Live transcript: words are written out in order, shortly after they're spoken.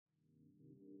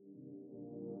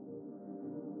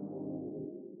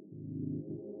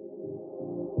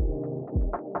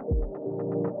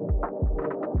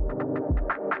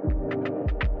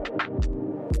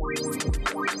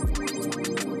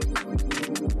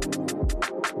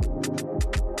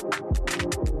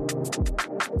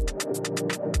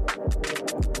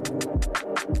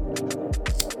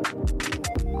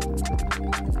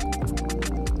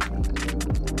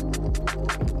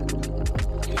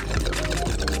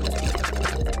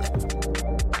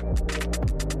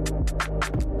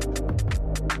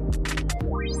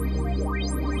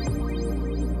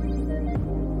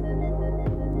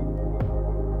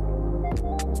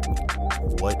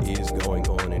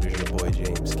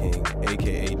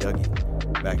aka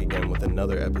Dougie, back again with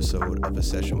another episode of A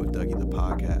Session with Dougie, the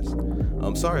podcast.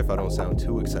 I'm sorry if I don't sound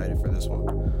too excited for this one.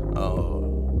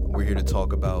 We're here to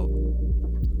talk about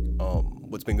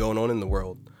what's been going on in the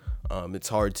world. It's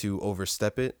hard to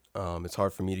overstep it. It's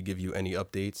hard for me to give you any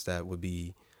updates that would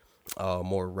be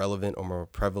more relevant or more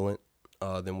prevalent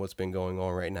than what's been going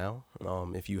on right now.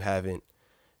 If you haven't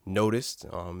noticed,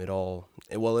 it all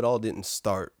didn't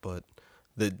start, but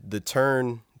the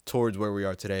turn towards where we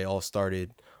are today all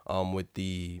started with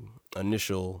the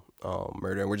initial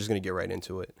murder, and we're just going to get right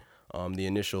into it. The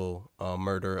initial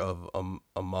murder of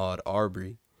Ahmaud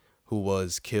Arbery, who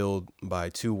was killed by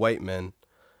two white men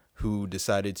who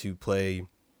decided to play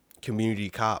community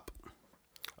cop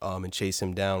and chase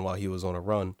him down while he was on a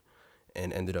run,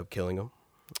 and ended up killing him.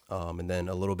 And then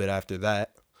a little bit after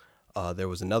that, there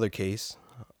was another case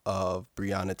of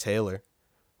Breonna Taylor,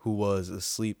 who was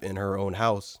asleep in her own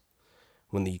house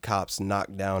when the cops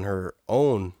knocked down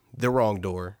the wrong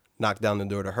door, knocked down the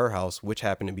door to her house, which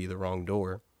happened to be the wrong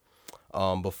door,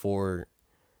 before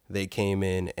they came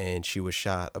in, and she was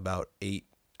shot about eight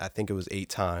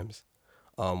times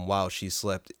while she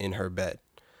slept in her bed.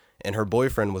 And her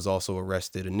boyfriend was also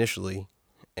arrested initially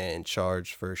and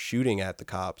charged for shooting at the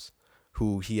cops,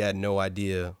 who he had no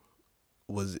idea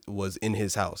was in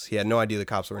his house. He had no idea the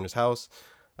cops were in his house.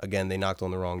 Again, they knocked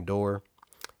on the wrong door.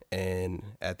 And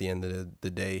at the end of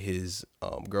the day, his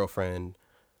girlfriend,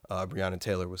 Breonna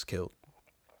Taylor, was killed.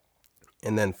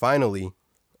 And then finally,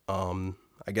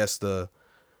 I guess the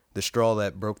straw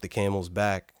that broke the camel's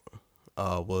back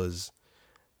was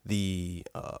the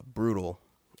brutal,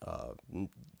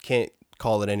 can't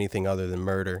call it anything other than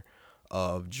murder,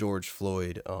 of George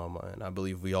Floyd. And I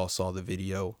believe we all saw the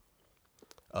video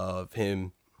of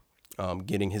him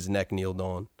getting his neck kneeled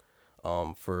on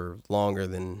for longer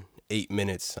than 8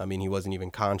 minutes. I mean, he wasn't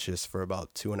even conscious for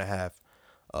about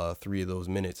 2.5, 3 of those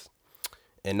minutes.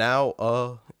 And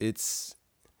now it's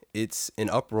an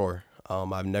uproar.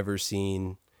 I've never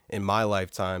seen in my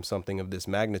lifetime something of this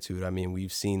magnitude. I mean,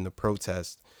 we've seen the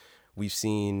protest. We've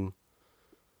seen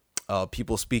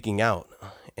people speaking out.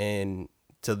 And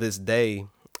to this day,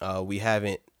 we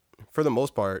haven't, for the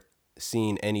most part,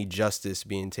 seen any justice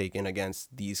being taken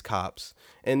against these cops.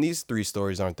 And these 3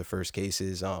 stories aren't the first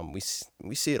cases. We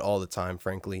see it all the time,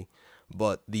 frankly.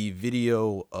 But the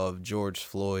video of George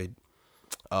Floyd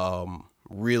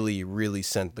really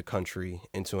sent the country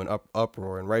into an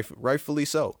uproar, and rightfully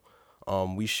so.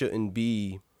 We shouldn't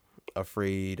be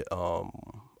afraid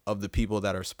of the people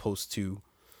that are supposed to,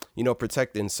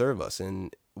 protect and serve us.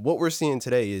 And what we're seeing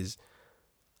today is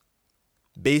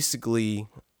basically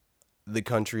the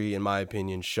country, in my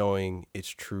opinion, showing its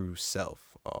true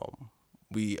self.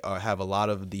 We have a lot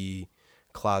of the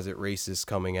closet racists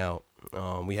coming out.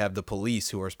 We have the police,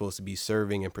 who are supposed to be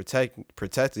serving and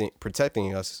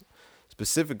protecting us,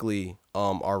 specifically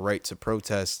our right to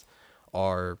protest,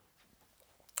 are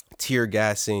tear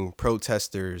gassing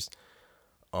protesters,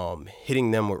 hitting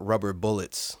them with rubber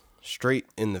bullets straight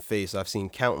in the face. I've seen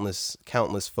countless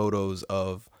photos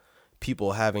of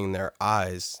people having their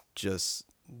eyes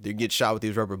they get shot with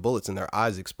these rubber bullets and their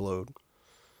eyes explode.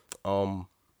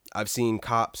 I've seen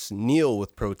cops kneel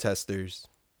with protesters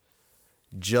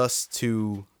just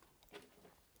to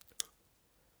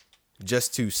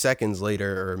seconds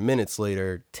later or minutes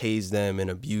later tase them and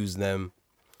abuse them.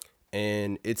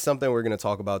 And it's something we're going to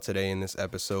talk about today in this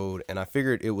episode, and I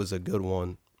figured it was a good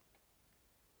one.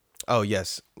 Oh,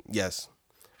 yes,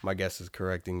 my guest is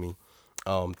correcting me.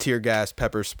 Tear gas,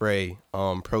 pepper spray,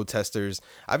 protesters.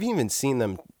 I've even seen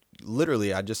them,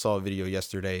 literally, I just saw a video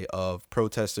yesterday of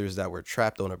protesters that were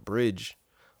trapped on a bridge.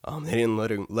 They didn't let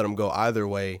them go either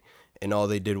way, and all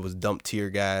they did was dump tear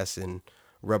gas and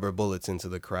rubber bullets into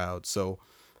the crowd. So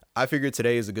I figured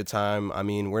today is a good time. I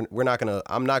mean, I'm not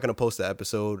gonna post the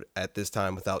episode at this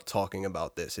time without talking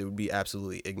about this. It would be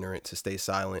absolutely ignorant to stay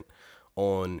silent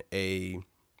on a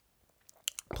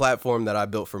platform that I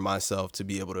built for myself to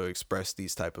be able to express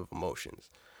these type of emotions.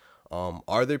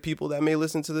 Are there people that may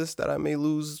listen to this that I may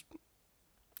lose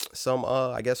some,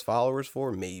 followers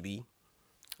for? Maybe.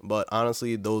 But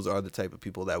honestly, those are the type of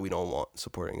people that we don't want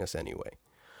supporting us anyway.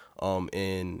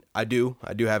 And I do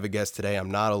have a guest today. I'm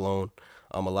not alone.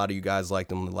 A lot of you guys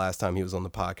liked him the last time he was on the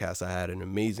podcast. I had an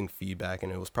amazing feedback,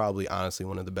 and it was probably honestly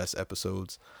one of the best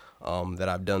episodes that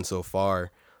I've done so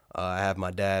far. I have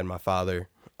my dad, my father,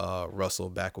 Russell,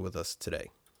 back with us today.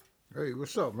 Hey,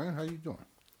 what's up, man? How you doing?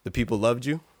 The people loved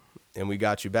you, and we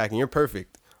got you back, and you're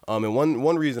perfect. And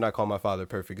one reason I call my father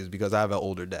perfect is because I have an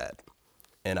older dad,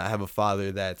 and I have a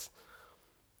father that's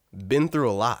been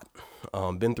through a lot,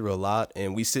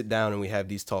 and we sit down and we have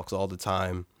these talks all the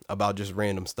time about just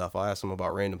random stuff. I'll ask him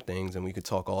about random things, and we could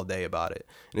talk all day about it.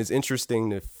 And it's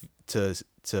interesting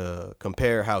to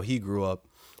compare how he grew up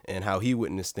and how he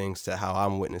witnessed things to how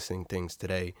I'm witnessing things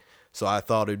today. So I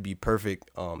thought it'd be perfect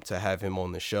to have him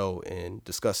on the show and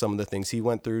discuss some of the things he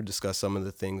went through, discuss some of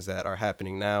the things that are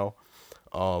happening now,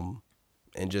 and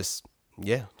just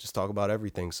talk about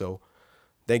everything. So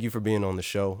thank you for being on the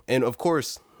show. And of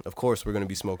course, we're going to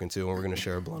be smoking too, and we're going to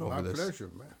share a blunt over this. My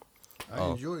pleasure, man. I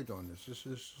enjoyed on this. This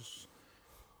is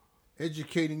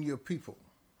educating your people.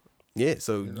 Yeah,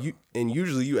 so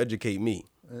usually you educate me.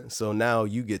 So now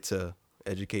you get to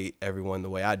educate everyone the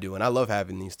way I do. And I love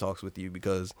having these talks with you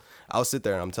because I'll sit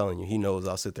there and I'm telling you, he knows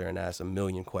I'll sit there and ask a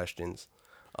million questions.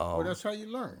 Well, that's how you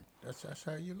learn. That's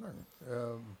how you learn.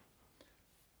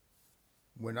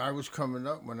 When I was coming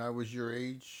up, when I was your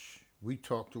age, we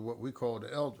talked to what we call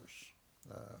the elders.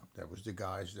 That was the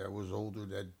guys that was older,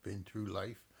 that had been through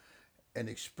life and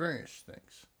experienced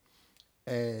things.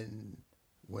 And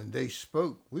when they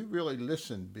spoke, we really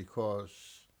listened because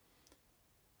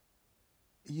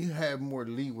you have more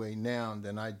leeway now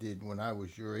than I did when I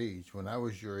was your age. When I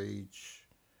was your age,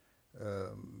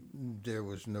 there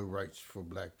was no rights for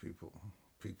black people,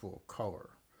 people of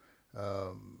color.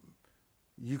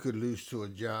 You could lose a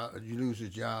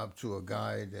job to a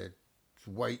guy that's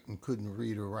white and couldn't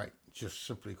read or write just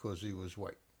simply because he was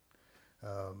white.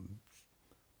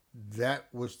 That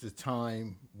was the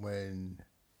time when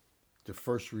the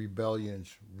first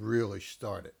rebellions really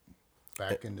started,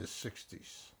 back in the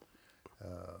 60s.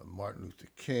 Martin Luther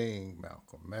King,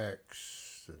 Malcolm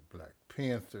X, the Black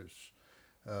Panthers.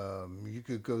 You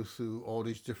could go through all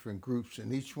these different groups,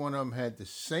 and each one of them had the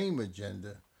same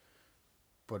agenda,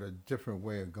 but a different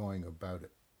way of going about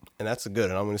it. And that's good.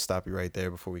 And I'm going to stop you right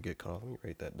there before we get caught. Let me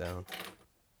write that down.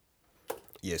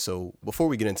 Yeah, so before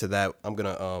we get into that, I'm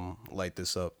going to light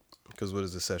this up, because what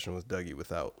is a session with Dougie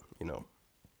without,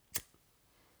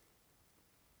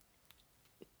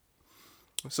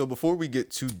 So before we get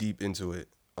too deep into it,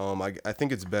 I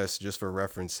think it's best, just for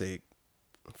reference sake,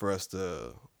 for us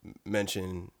to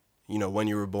mention, when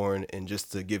you were born, and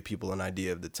just to give people an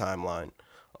idea of the timeline,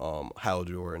 how old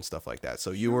you were and stuff like that. So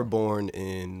you were born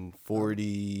in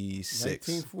 1946.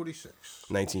 1946.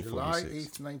 July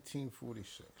 8th,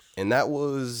 1946. And that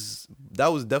was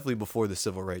definitely before the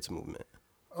Civil Rights Movement.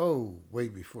 Oh, way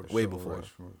before the Civil Rights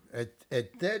Movement.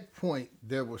 At that point,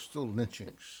 there were still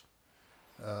lynchings.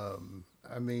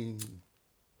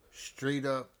 Straight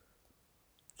up,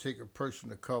 take a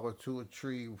person of color to a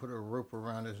tree, put a rope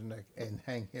around his neck, and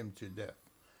hang him to death.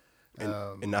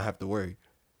 And not have to worry.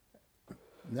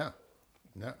 No.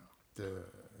 The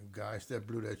guys that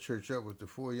blew that church up with the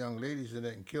 4 young ladies in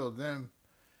it and killed them,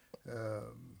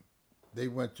 they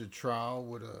went to trial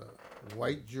with a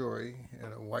white jury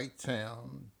in a white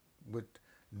town with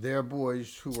their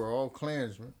boys, who were all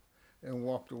Klansmen, and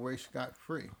walked away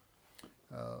scot-free.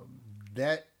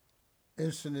 That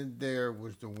incident there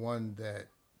was the one that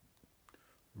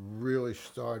really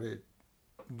started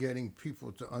getting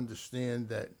people to understand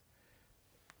that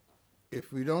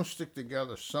if we don't stick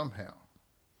together somehow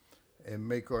and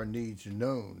make our needs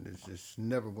known, it's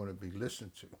never going to be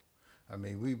listened to.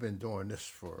 We've been doing this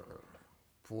for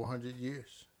 400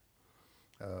 years.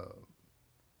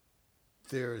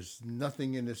 There's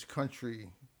nothing in this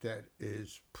country that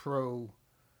is pro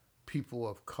people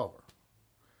of color.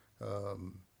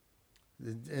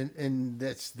 And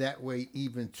that's that way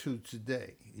even to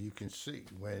today. You can see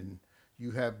when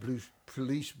you have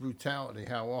police brutality,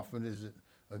 how often is it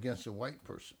against a white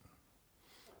person?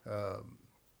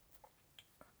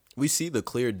 We see the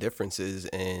clear differences,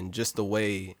 and just the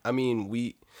way,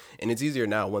 and it's easier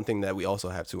now. One thing that we also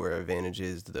have to our advantage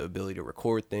is the ability to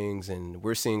record things, and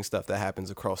we're seeing stuff that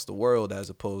happens across the world, as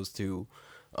opposed to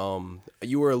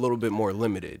you were a little bit more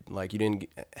limited. Like, you didn't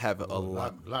have a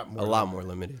lot more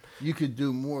limited. You could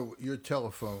do more with your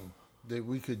telephone than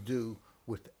we could do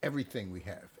with everything we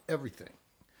have. Everything.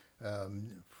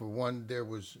 For one, there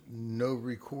was no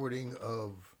recording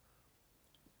of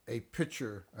a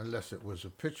picture unless it was a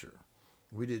picture.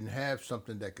 We didn't have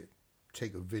something that could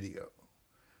take a video.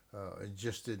 It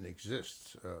just didn't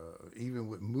exist. Even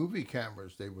with movie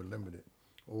cameras, they were limited,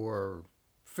 or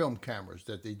film cameras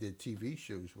that they did TV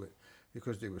shows with,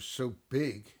 because they were so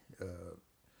big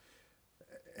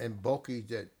and bulky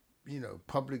that,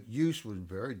 public use was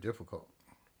very difficult.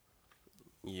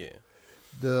 Yeah.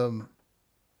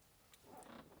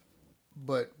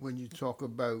 But when you talk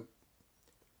about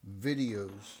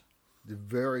videos, the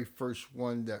very first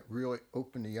one that really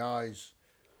opened the eyes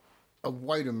of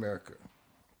white America,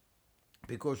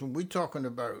 because when we're talking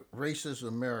about racist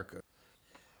America,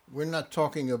 we're not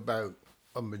talking about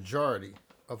a majority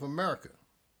of America.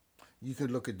 You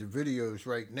can look at the videos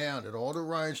right now that all the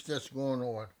riots that's going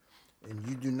on, and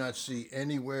you do not see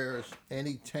anywhere,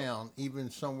 any town, even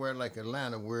somewhere like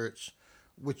Atlanta, where it's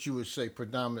what you would say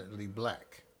predominantly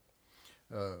black.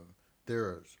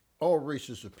 There's all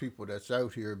races of people that's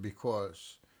out here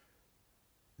because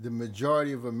the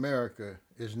majority of America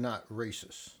is not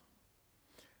racist.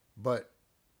 But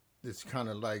it's kind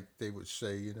of like they would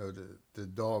say, the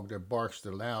dog that barks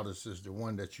the loudest is the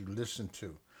one that you listen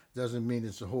to. Doesn't mean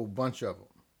it's a whole bunch of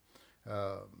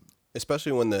them.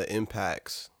 Especially when the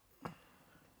impacts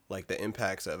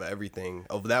of everything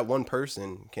of that one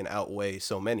person can outweigh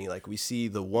so many. Like we see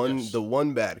the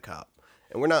one bad cop,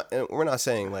 and we're not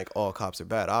saying like all cops are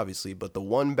bad, obviously, but the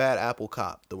one bad apple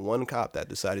cop, the one cop that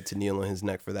decided to kneel on his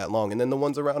neck for that long, and then the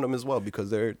ones around him as well, because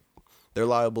they're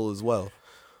liable as well.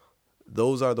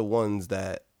 Those are the ones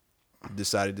that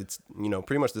decided to,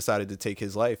 pretty much decided to take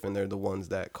his life, and they're the ones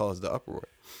that caused the uproar.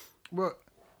 Well,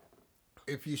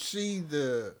 if you see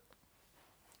the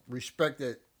respect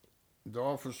that the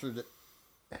officer that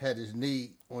had his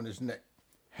knee on his neck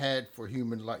had for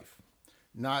human life,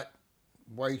 not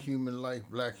white human life,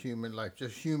 black human life,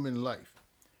 just human life.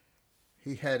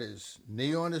 He had his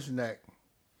knee on his neck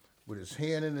with his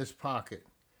hand in his pocket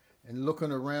and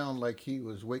looking around like he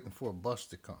was waiting for a bus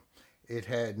to come. It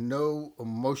had no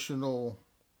emotional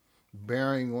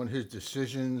bearing on his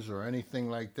decisions or anything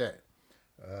like that.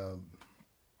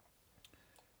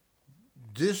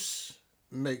 This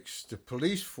makes the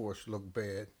police force look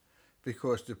bad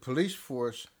because the police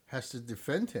force has to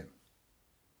defend him.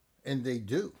 And they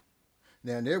do.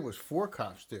 Now, there was 4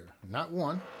 cops there. Not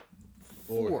 1,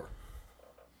 4.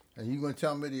 And you going to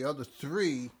tell me the other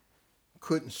 3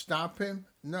 couldn't stop him?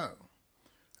 No.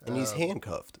 And he's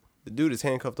handcuffed. The dude is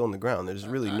handcuffed on the ground. There's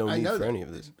really no need for any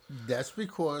of this. That's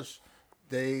because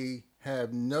they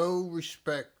have no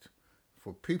respect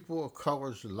for people of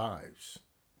color's lives.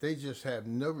 They just have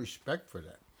no respect for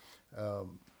that.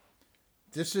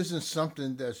 This isn't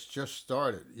something that's just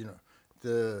started.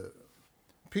 The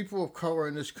people of color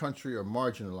in this country are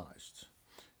marginalized.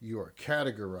 You are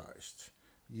categorized.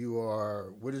 You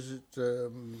are,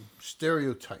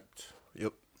 stereotyped.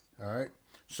 Yep. All right?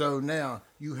 So now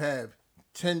you have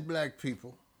 10 black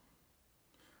people,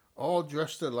 all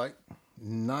dressed alike.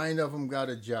 9 of them got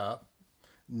a job.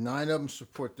 9 of them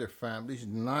support their families.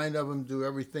 9 of them do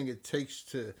everything it takes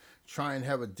to try and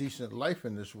have a decent life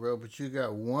in this world. But you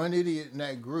got one idiot in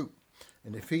that group.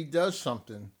 And if he does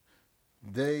something,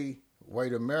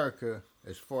 white America,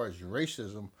 as far as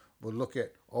racism, will look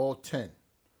at all 10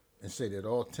 and say that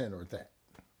all 10 are that.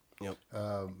 Yep.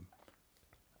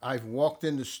 I've walked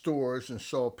into stores and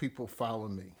saw people follow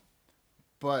me.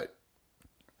 But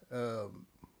the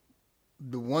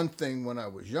one thing when I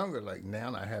was younger, like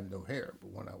now I have no hair,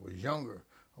 but when I was younger,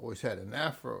 I always had an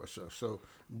afro or so. So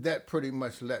that pretty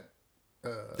much let...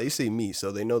 they see me,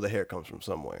 so they know the hair comes from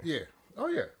somewhere. Yeah. Oh,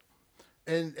 yeah.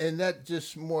 And that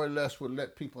just more or less would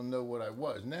let people know what I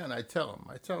was. Now I tell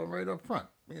them right up front,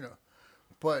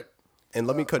 But... And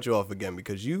let me cut you off again,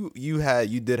 because you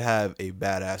did have a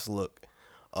badass look.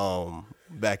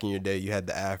 Back in your day, you had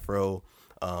the afro,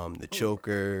 the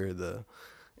choker,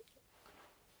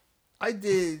 I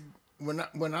did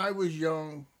when I was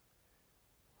young,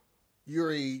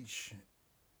 your age,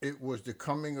 it was the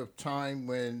coming of time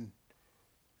when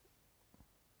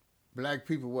black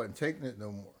people wasn't taking it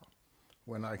no more.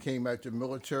 When I came out the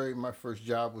military, my first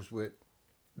job was with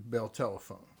Bell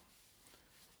Telephone.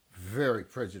 Very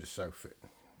prejudiced outfit.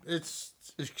 It's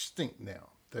extinct now.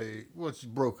 It's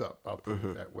broke up, I'll put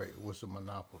it that way. It was a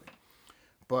monopoly.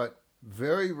 But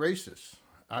very racist.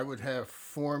 I would have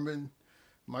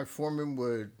my foreman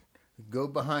would go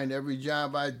behind every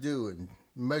job I do and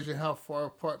measure how far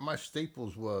apart my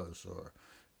staples was, or,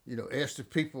 ask the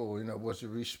people, was it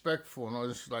respectful, and all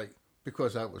this, like,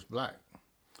 because I was black.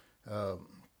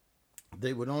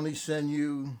 They would only send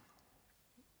you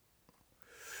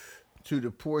to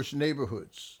the poorest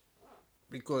neighborhoods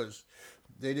because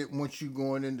they didn't want you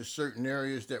going into certain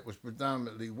areas that was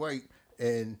predominantly white.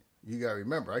 And you got to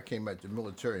remember, I came out the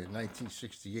military in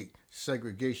 1968.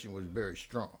 Segregation was very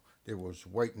strong. There was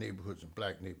white neighborhoods and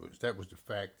black neighborhoods. That was the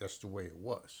fact. That's the way it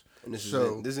was. And this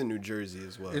is in New Jersey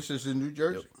as well. This is in New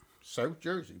Jersey, yep. South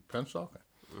Jersey, Pensacola.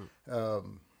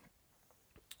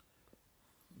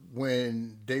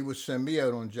 When they would send me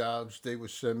out on jobs, they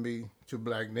would send me to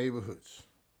black neighborhoods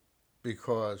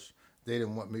because they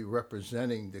didn't want me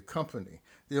representing the company.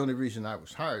 The only reason I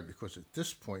was hired, because at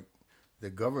this point, the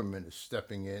government is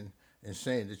stepping in and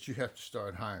saying that you have to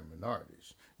start hiring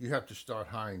minorities. You have to start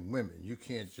hiring women. You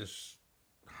can't just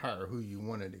hire who you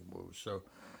want anymore. So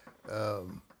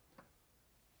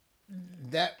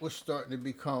that was starting to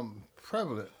become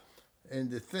prevalent. And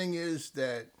the thing is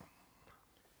that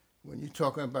when you're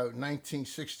talking about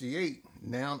 1968,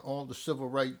 now all the civil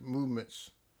rights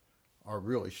movements are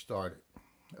really started.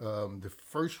 The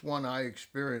first one I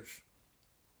experienced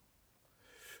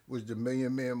was the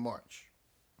Million Man March.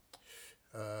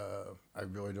 I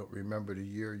really don't remember the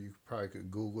year. You probably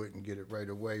could Google it and get it right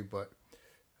away, but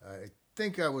I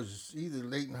think I was either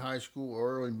late in high school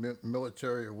or early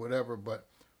military or whatever, but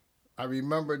I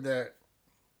remember that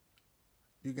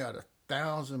you got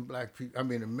 1,000 black people, I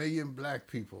mean 1,000,000 black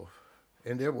people,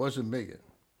 and there was 1,000,000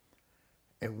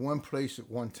 in one place at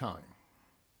one time.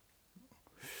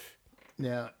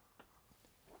 Now,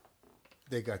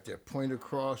 they got their point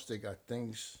across, they got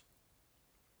things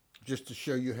just to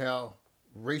show you how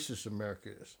racist America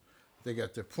is. They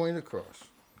got their point across.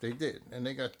 They did, and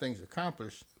they got things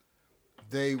accomplished.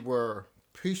 They were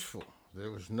peaceful.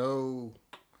 There was no,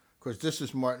 because this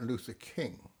is Martin Luther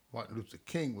King. Martin Luther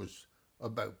King was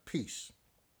about peace.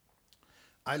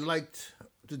 I liked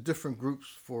the different groups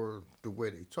for the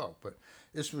way they talk, but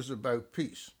this was about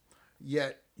peace.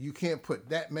 Yet you can't put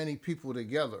that many people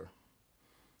together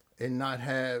and not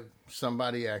have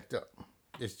somebody act up.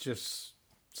 It's just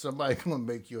somebody gonna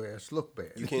make your ass look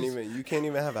bad. You can't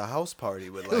even have a house party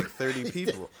with like 30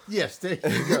 people. Yes, there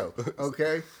you go.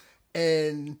 Okay,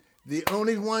 and the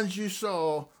only ones you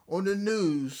saw on the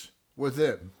news were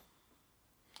them.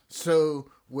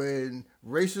 So when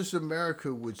racist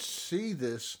America would see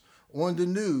this on the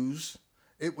news,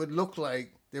 it would look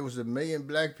like there was 1,000,000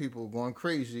 black people going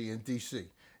crazy in D.C.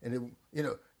 And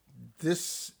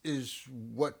this is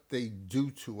what they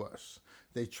do to us.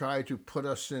 They try to put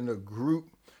us in a group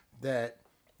that,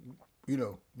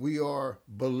 we are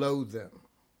below them.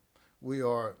 We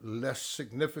are less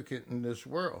significant in this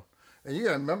world. And you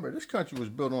got to remember, this country was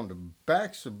built on the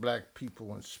backs of black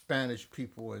people and Spanish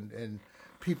people and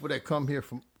people that come here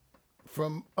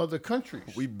from other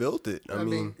countries. We built it. I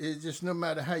mean, it's just no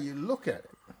matter how you look at it,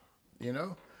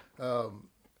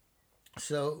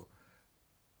 So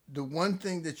the one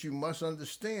thing that you must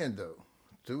understand, though,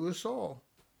 through us all,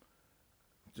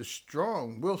 the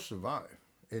strong will survive.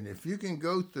 And if you can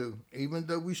go through, even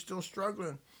though we're still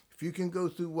struggling, if you can go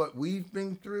through what we've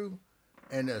been through,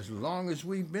 and as long as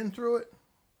we've been through it,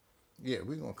 yeah,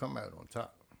 we're going to come out on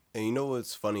top. And you know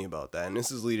what's funny about that? And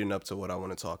this is leading up to what I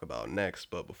want to talk about next.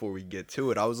 But before we get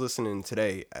to it, I was listening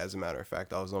today, as a matter of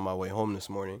fact. I was on my way home this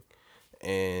morning,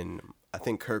 and I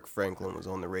think Kirk Franklin was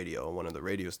on the radio, one of the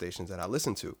radio stations that I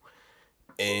listened to.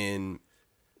 And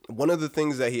one of the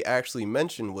things that he actually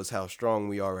mentioned was how strong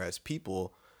we are as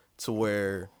people, to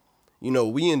where,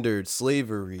 we endured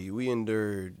slavery, we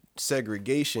endured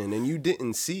segregation, and you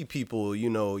didn't see people, you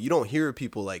don't hear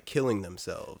people like killing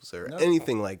themselves or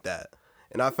anything like that.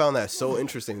 And I found that so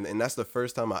interesting, and that's the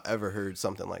first time I ever heard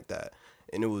something like that.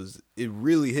 And it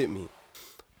really hit me.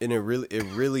 And it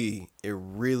really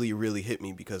hit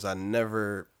me, because I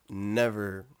never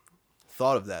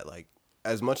thought of that. Like,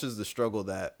 as much as the struggle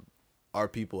that our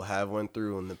people have went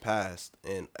through in the past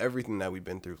and everything that we've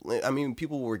been through. I mean,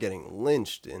 people were getting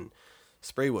lynched and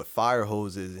sprayed with fire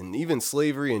hoses, and even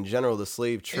slavery in general, the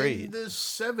slave trade. In the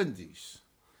 70s.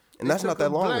 And that's not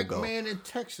that long ago. A black man in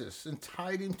Texas and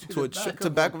tied him to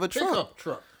the back of a pickup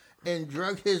truck and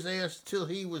drug his ass till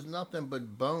he was nothing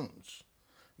but bones.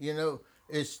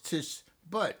 It's just,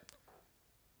 but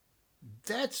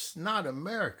that's not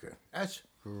America. That's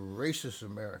racist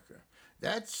America.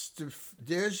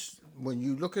 When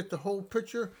you look at the whole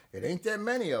picture, it ain't that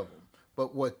many of them.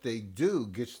 But what they do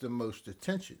gets the most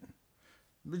attention.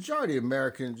 Majority of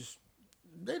Americans,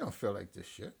 they don't feel like this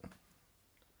shit.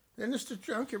 And it's the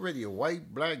truth. I don't care whether you're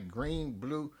white, black, green,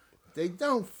 blue. They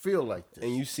don't feel like this.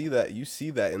 And you see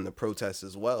that in the protests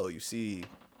as well. You see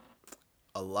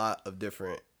a lot of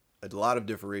different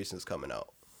races coming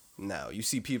out now. You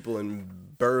see people in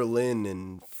Berlin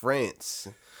and France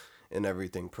and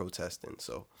everything protesting.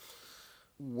 So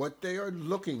what they are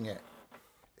looking at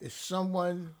is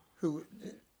someone who,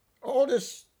 all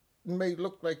this may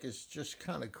look like it's just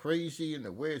kind of crazy in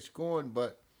the way it's going,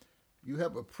 but you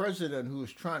have a president who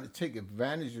is trying to take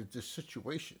advantage of this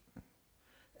situation.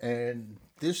 And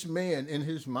this man, in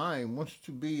his mind, wants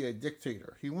to be a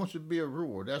dictator. He wants to be a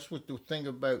ruler. That's what the thing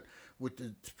about with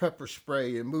the pepper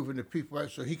spray and moving the people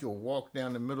out so he could walk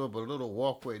down the middle of a little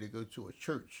walkway to go to a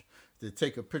church to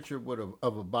take a picture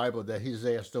of a Bible that his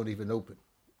ass don't even open.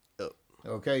 Oh.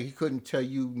 Okay, he couldn't tell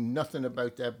you nothing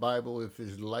about that Bible if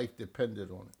his life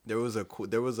depended on it. There was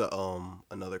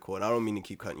another quote. I don't mean to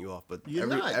keep cutting you off, but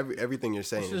everything you're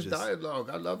saying is just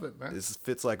dialogue. I love it, man. This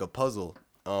fits like a puzzle.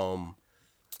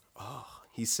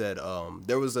 he said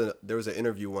there was an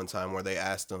interview one time where they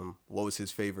asked him what was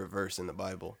his favorite verse in the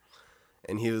Bible,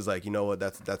 and he was like, you know what,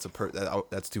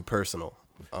 that's too personal.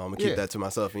 I'm gonna keep that to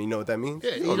myself. And you know what that means?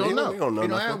 Yeah, you don't know. You don't know. You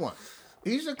don't nothing. have one.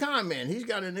 He's a con man. He's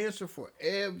got an answer for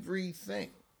everything.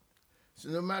 So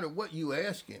no matter what you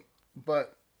ask him,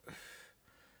 but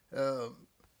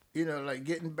like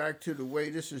getting back to the way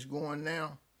this is going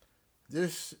now,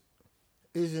 this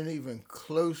isn't even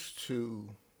close to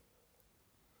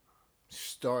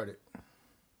started.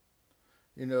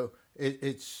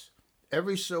 It's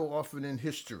every so often in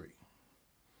history,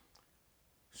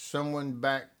 someone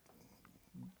back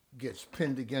gets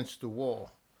pinned against the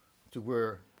wall to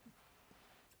where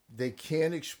they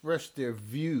can't express their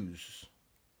views.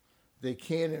 They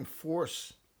can't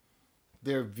enforce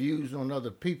their views on other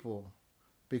people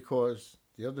because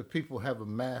the other people have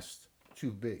amassed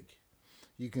too big.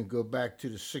 You can go back to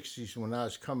the 60s when I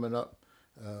was coming up.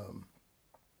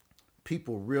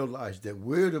 People realized that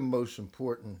we're the most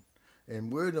important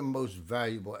and we're the most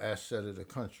valuable asset of the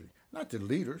country, not the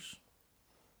leaders.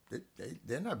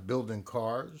 They're not building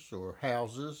cars or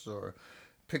houses or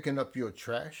picking up your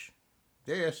trash.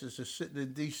 Their asses are sitting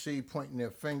in D.C. pointing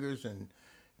their fingers and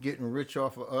getting rich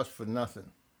off of us for nothing.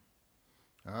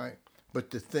 All right?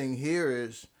 But the thing here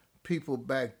is people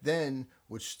back then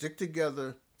would stick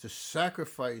together to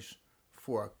sacrifice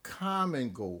for a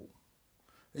common goal.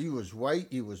 You was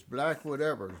white, you was black,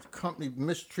 whatever. The company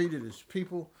mistreated its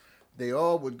people. They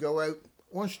all would go out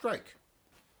on strike.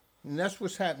 And that's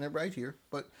what's happening right here.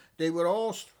 But they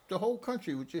would the whole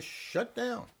country would just shut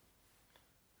down.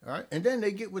 All right? And then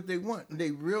they get what they want. And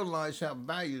they realize how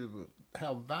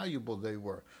valuable they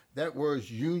were. That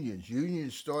was unions.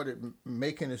 Unions started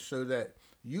making it so that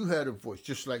you had a voice,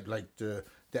 just like the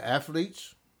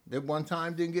athletes that one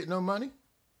time didn't get no money.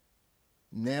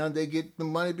 Now they get the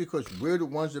money because we're the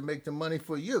ones that make the money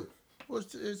for you. Well,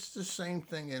 it's the same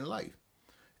thing in life.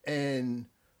 And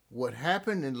what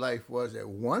happened in life was at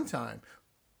one time,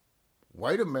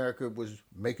 white America was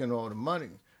making all the money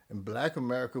and black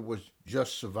America was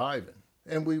just surviving.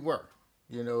 And we were.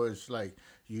 It's like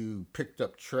you picked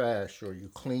up trash or you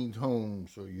cleaned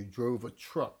homes or you drove a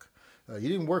truck. You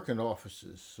didn't work in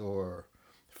offices or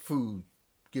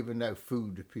giving out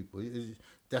food to people.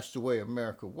 That's the way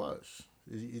America was.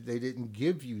 They didn't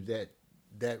give you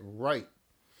that right.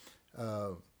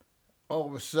 All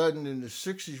of a sudden in the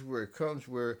 60s where it comes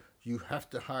where you have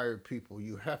to hire people,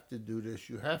 you have to do this,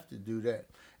 you have to do that.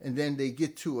 And then they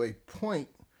get to a point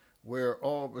where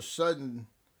all of a sudden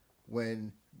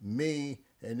when me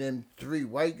and them 3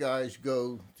 white guys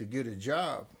go to get a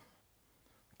job,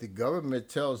 the government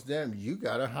tells them, you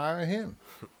got to hire him.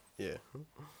 Yeah.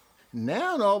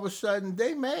 Now all of a sudden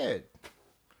they mad.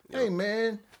 Yep. Hey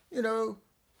man,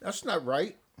 that's not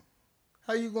right.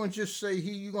 How you going to just say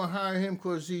you going to hire him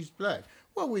because he's black?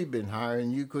 Well, we've been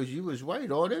hiring you because you was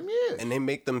white all them years. And they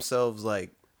make themselves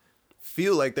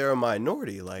feel like they're a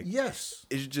minority. Yes.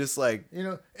 It's just like,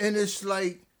 and it's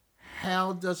like,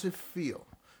 how does it feel?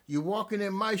 You're walking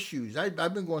in my shoes. I've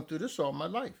been going through this all my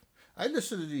life. I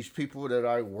listen to these people that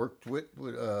I worked with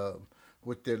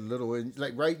their little,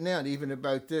 like right now, even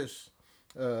about this,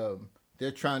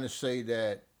 they're trying to say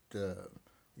that,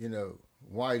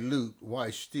 why loot,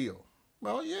 why steal?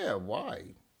 Well, yeah, why?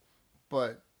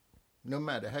 But no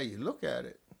matter how you look at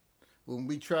it, when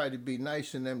we try to be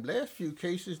nice in them last few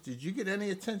cases, did you get any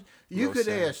attention? You could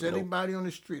ask anybody on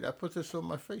the street. I put this on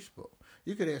my Facebook.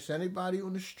 You could ask anybody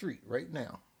on the street right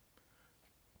now,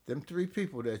 them 3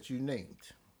 people that you named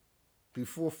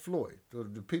before Floyd, or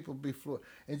the people before,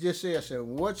 and just ask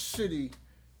them, what city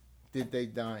did they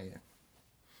die in?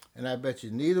 And I bet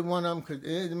you neither one of them could.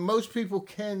 And most people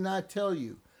cannot tell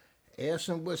you. Ask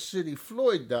them what city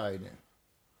Floyd died in.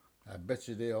 I bet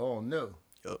you they all know.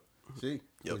 Yep. See?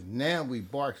 Because now we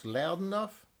bark loud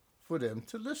enough for them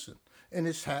to listen. And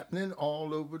it's happening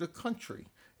all over the country.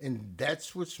 And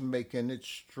that's what's making it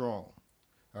strong.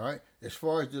 All right? As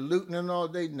far as the looting and all,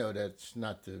 they know that's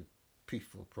not the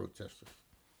peaceful protesters.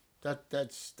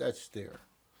 That's there.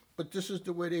 But this is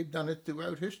the way they've done it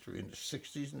throughout history, in the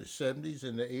 60s and the 70s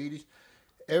and the 80s.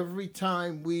 Every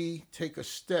time we take a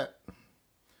step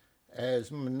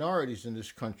as minorities in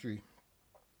this country,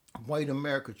 white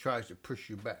America tries to push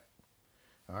you back.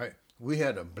 All right? We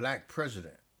had a black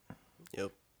president.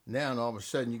 Yep. Now, all of a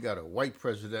sudden, you got a white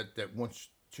president that wants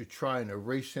to try and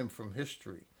erase him from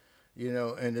history.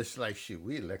 And it's like, shit,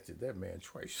 we elected that man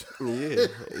twice. Yeah,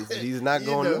 he's not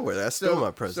going nowhere. That's still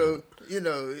my president.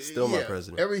 So, still my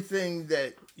president. Everything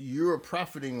that you're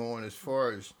profiting on as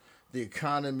far as the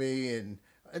economy, and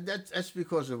that's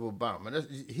because of Obama.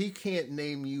 He can't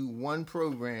name you one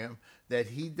program that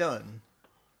he done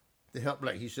to help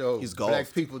black. He said, "Oh, He's black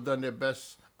golfed. people done their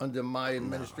best under my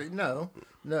administration." No.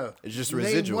 It's just Name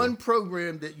residual. one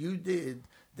program that you did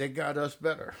that got us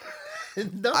better.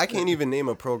 Nothing. I can't even name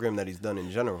a program that he's done in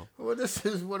general. Well, this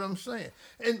is what I'm saying,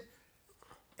 and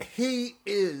he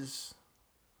is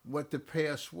what the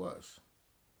past was.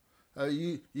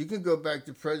 You can go back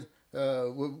to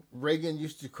what Reagan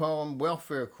used to call them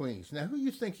welfare queens. Now, who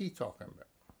you think he talking about?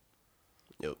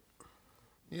 Yep.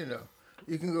 You know,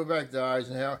 you can go back to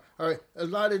Eisenhower. All right, a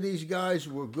lot of these guys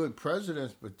were good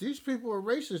presidents, but these people were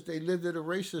racist. They lived at a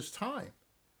racist time.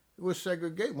 It was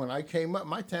segregated. When I came up,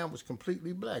 my town was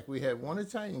completely black. We had one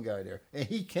Italian guy there, and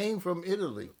he came from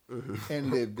Italy and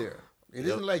lived there. It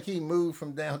isn't like he moved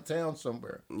from downtown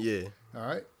somewhere. Yeah. All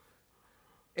right?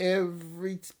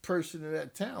 Every person in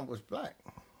that town was black.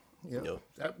 You know,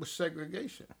 that was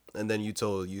segregation. And then you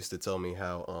used to tell me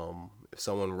how if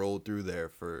someone rolled through there,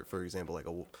 for example, like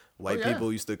white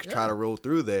people used to try to roll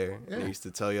through there, and they used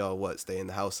to tell y'all stay in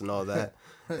the house and all that,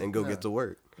 and go get to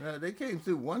work. No, they came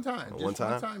through one time, One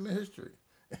time in history,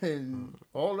 and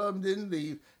all of them didn't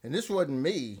leave. And this wasn't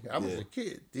me; I was a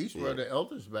kid. These were the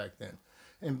elders back then,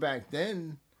 and back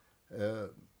then,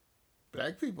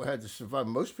 black people had to survive.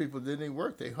 Most people didn't even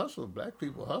work; they hustled. Black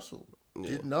people hustled,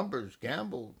 did numbers,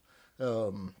 gambled.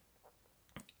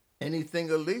 Anything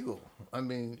illegal. I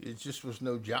mean, it just was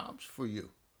no jobs for you.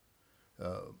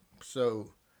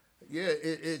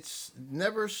 It's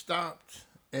never stopped.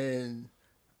 And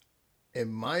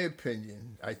in my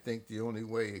opinion, I think the only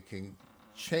way it can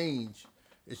change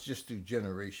is just through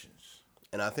generations.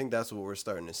 And I think that's what we're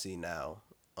starting to see now.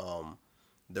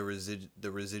 The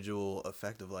residual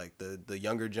effect of like the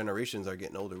younger generations are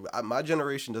getting older. My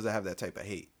generation doesn't have that type of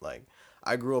hate. Like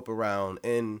I grew up around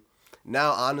and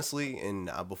now, honestly, and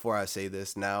before I say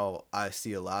this, now I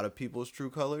see a lot of people's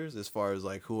true colors as far as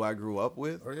like who I grew up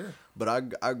with. Oh, yeah.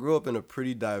 But I grew up in a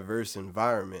pretty diverse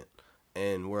environment,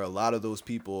 and where a lot of those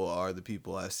people are the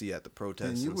people I see at the protests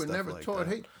and you were stuff never like taught that.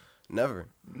 hate. Never.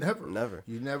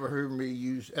 You never heard me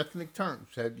use ethnic terms.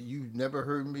 Have you never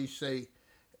heard me say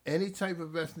any type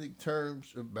of ethnic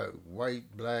terms about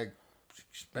white, black,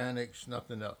 Hispanics,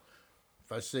 nothing else?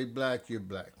 If I say black, you're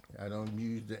black. I don't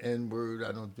use the N-word.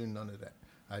 I don't do none of that.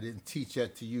 I didn't teach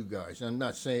that to you guys. I'm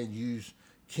not saying you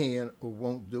can or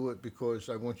won't do it because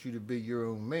I want you to be your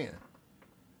own man.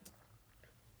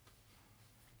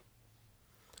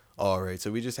 All right,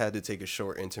 so we just had to take a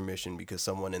short intermission because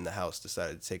someone in the house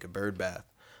decided to take a bird bath.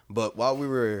 But while we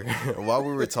were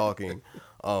talking,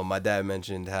 my dad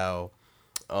mentioned how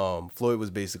Floyd was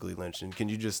basically lynched. And can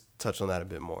you just touch on that a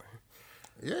bit more?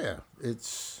 Yeah,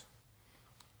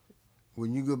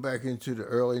 when you go back into the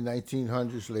early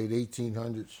 1900s, late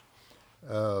 1800s,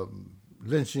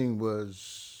 lynching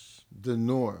was the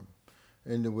norm.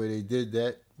 And the way they did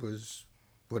that was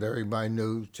what everybody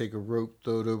knows: take a rope,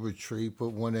 throw it over a tree,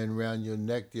 put one end around your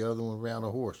neck, the other one around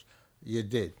a horse. You're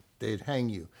dead. They'd hang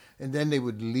you. And then they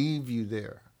would leave you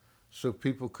there so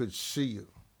people could see you.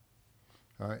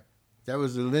 All right? That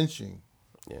was the lynching.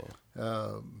 Yeah.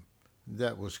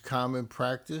 That was common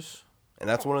practice. And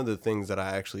that's one of the things that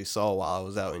I actually saw while I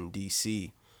was out in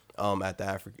D.C. At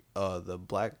the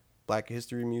Black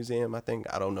History Museum, I think.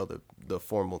 I don't know the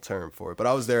formal term for it, but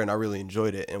I was there and I really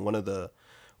enjoyed it. And one of the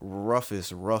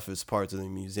roughest parts of the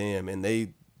museum, and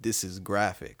this is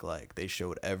graphic, like they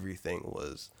showed everything,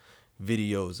 was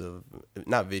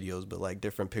not videos, but like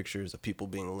different pictures of people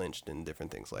being lynched and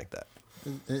different things like that.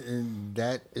 And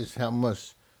that is how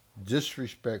much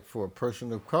disrespect for a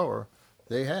person of color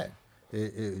they had.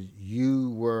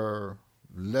 You were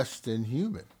less than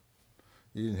human.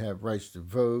 You didn't have rights to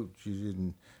vote.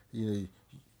 There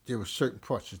were certain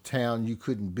parts of town you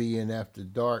couldn't be in after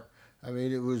dark. I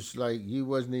mean, it was like you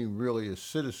wasn't even really a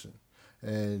citizen.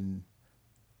 And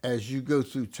as you go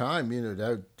through time,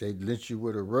 they'd lynch you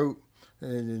with a rope.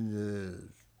 And in the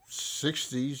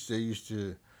 60s, they used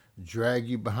to drag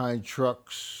you behind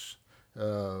trucks,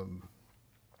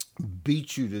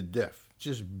 beat you to death,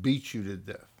 just beat you to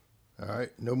death. All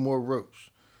right, no more ropes.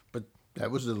 But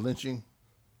that was the lynching,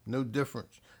 no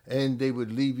difference. And they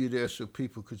would leave you there so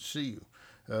people could see you.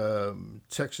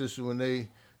 Texas, when they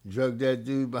drug that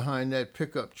dude behind that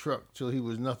pickup truck till he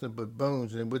was nothing but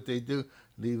bones, and what they do,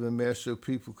 leave him there so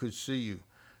people could see you.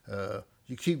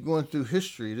 You keep going through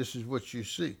history, this is what you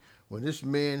see. When this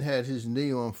man had his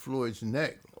knee on Floyd's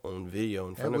neck, on video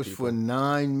in front of people, that was for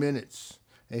 9 minutes,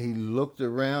 and he looked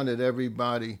around at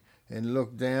everybody and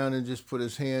looked down and just put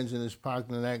his hands in his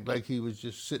pocket and act like he was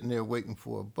just sitting there waiting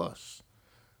for a bus.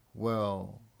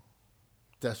 Well,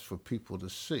 that's for people to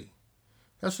see.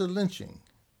 That's a lynching,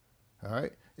 all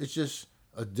right? It's just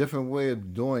a different way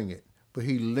of doing it, but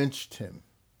he lynched him,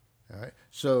 All right.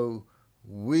 So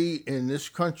we in this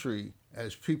country,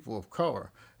 as people of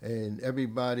color, and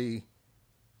everybody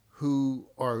who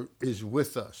is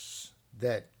with us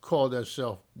that call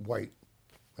themselves white,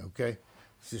 okay,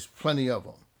 there's plenty of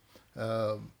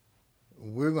them.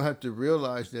 We're going to have to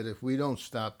realize that if we don't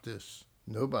stop this,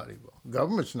 nobody will.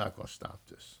 Government's not going to stop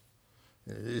this.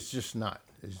 It's just not.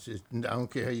 It's just, I don't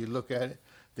care how you look at it,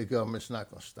 the government's not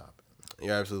going to stop it.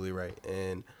 You're absolutely right.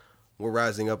 And we're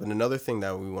rising up. And another thing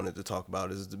that we wanted to talk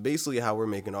about is basically how we're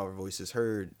making our voices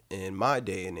heard in my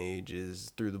day and age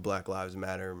is through the Black Lives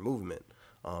Matter movement.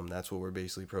 That's what we're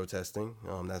basically protesting.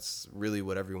 That's really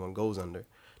what everyone goes under.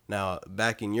 Now,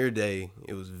 back in your day,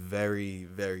 it was very,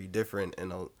 very different,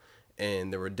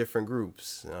 and there were different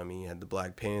groups. I mean, you had the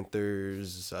Black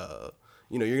Panthers.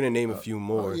 You're going to name a few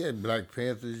more. You had Black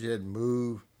Panthers. You had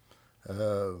MOVE.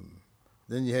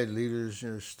 Then you had leaders,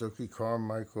 Stokely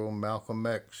Carmichael, Malcolm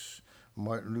X,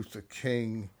 Martin Luther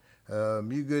King.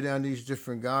 You go down these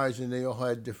different guys, and they all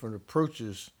had different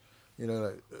approaches,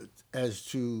 as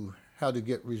to how to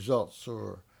get results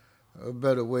or a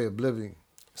better way of living.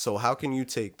 So how can you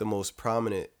take the most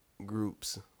prominent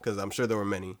groups, because I'm sure there were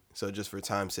many, so just for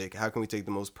time's sake, how can we take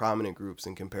the most prominent groups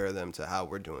and compare them to how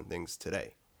we're doing things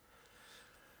today?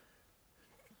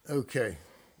 Okay.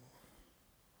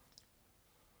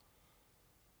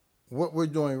 What we're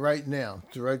doing right now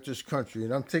throughout this country,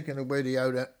 and I'm taking away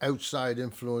the outside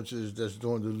influences that's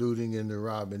doing the looting and the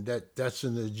robbing, that's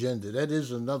an agenda. That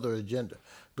is another agenda.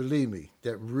 Believe me,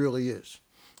 that really is.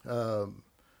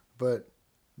 But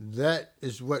that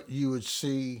is what you would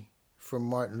see from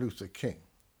Martin Luther King.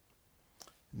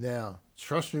 Now,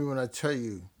 trust me when I tell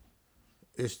you,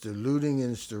 it's the looting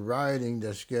and it's the rioting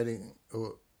that's getting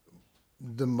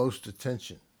the most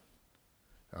attention.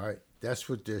 All right? That's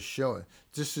what they're showing.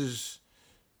 This is,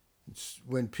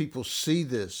 when people see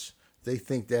this, they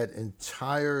think that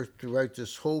throughout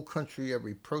this whole country,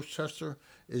 every protester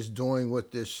is doing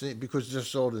what they're seeing, because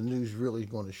that's all the news really is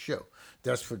going to show.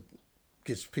 That's what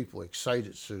gets people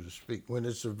excited, so to speak, when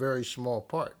it's a very small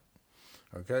part.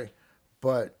 Okay?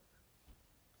 But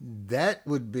that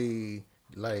would be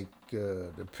like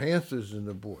the Panthers and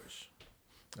the boys.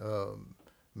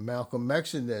 Malcolm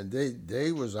X and them,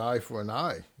 they was eye for an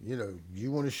eye.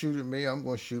 You want to shoot at me, I'm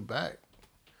going to shoot back.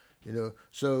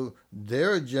 So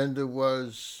their agenda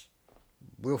was,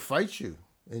 we'll fight you.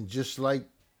 And just like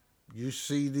you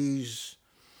see these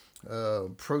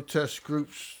protest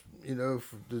groups,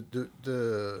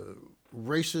 the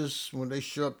racists, when they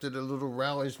show up to the little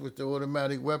rallies with the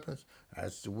automatic weapons,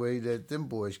 that's the way that them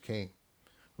boys came.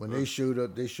 When they showed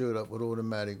up with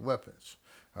automatic weapons.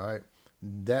 All right?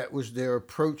 That was their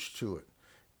approach to it.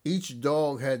 Each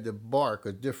dog had to bark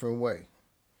a different way.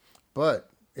 But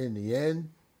in the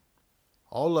end,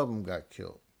 all of them got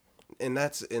killed. And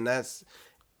that's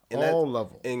all of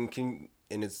them.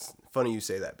 And it's funny you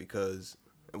say that, because,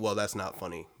 well, that's not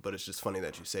funny, but it's just funny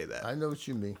that you say that. I know what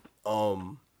you mean.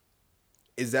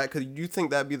 Is that because you think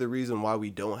that'd be the reason why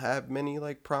we don't have many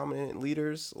prominent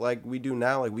leaders like we do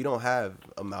now? We don't have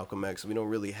a Malcolm X. We don't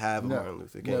really have a Martin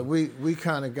Luther King. No, we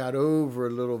kind of got over a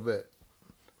little bit,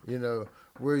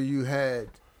 where you had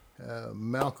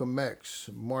Malcolm X,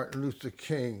 Martin Luther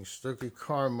King, Stokely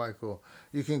Carmichael.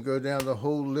 You can go down the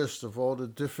whole list of all the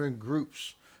different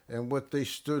groups and what they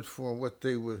stood for and what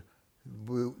they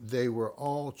were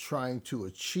all trying to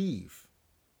achieve.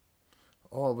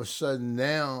 All of a sudden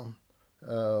now,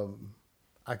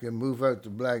 I can move out to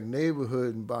black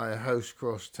neighborhood and buy a house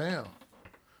across town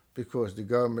because the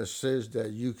government says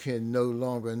that you can no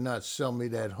longer not sell me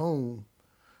that home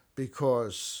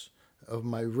because of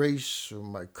my race or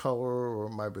my color or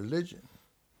my religion.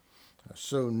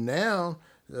 So now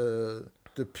the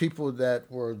people that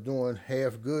were doing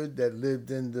half good, that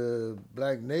lived in the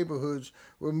black neighborhoods,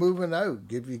 were moving out.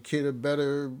 Give your kid a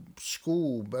better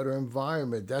school, better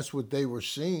environment. That's what they were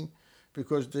seeing,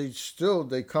 because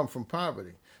they come from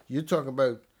poverty. You're talking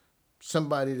about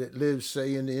somebody that lives,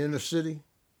 say, in the inner city,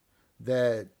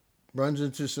 that runs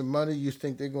into some money. You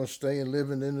think they're going to stay and live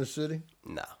in the inner city?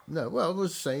 No. Well, it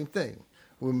was the same thing.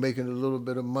 We're making a little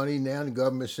bit of money now. The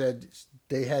government said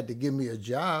they had to give me a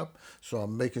job, so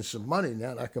I'm making some money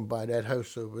now. And I can buy that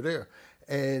house over there.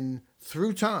 And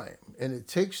through time, and it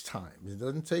takes time. It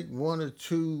doesn't take 1 or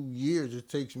 2 years. It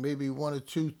takes maybe 1 or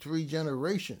 2, 3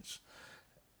 generations.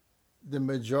 The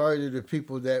majority of the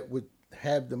people that would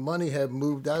have the money have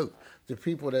moved out. The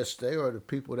people that stay are the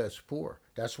people that's poor.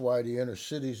 That's why the inner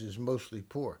cities is mostly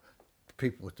poor. The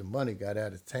people with the money got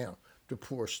out of town. The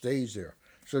poor stays there.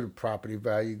 So the property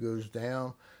value goes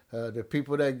down. The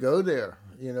people that go there,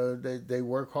 they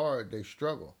work hard, they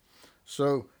struggle.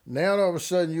 So now all of a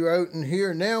sudden you're out in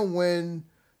here. Now when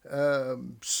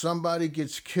somebody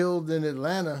gets killed in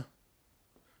Atlanta,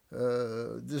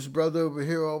 this brother over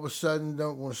here all of a sudden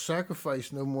don't want to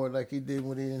sacrifice no more like he did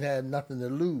when he didn't have nothing to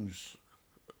lose.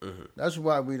 Mm-hmm. That's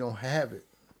why we don't have it,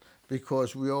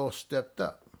 because we all stepped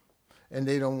up, and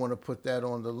they don't want to put that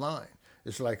on the line.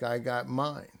 It's like I got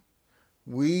mine.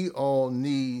 We all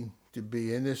need to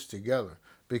be in this together,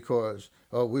 because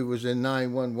we was in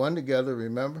 911 together,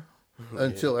 remember?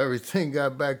 Until everything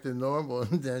got back to normal,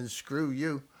 and then screw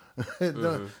you.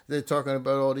 Mm-hmm. They're talking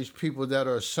about all these people that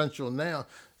are essential now.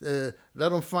 Let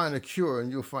them find a cure,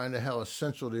 and you'll find out how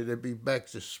essential they'll be back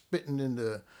to spitting in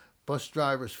the bus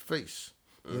driver's face.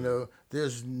 Mm-hmm. You know,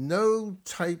 there's no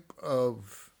type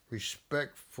of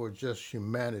respect for just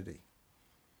humanity.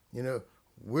 You know,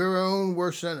 we're our own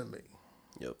worst enemy.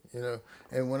 Yep. You know,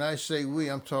 and when I say we,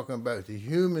 I'm talking about the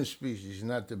human species,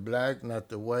 not the black, not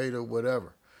the white, or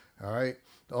whatever. All right?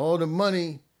 All the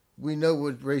money, we know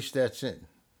what race that's in.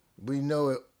 We know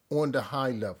it on the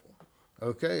high level.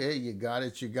 Okay? Hey, you got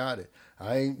it, you got it.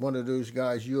 I ain't one of those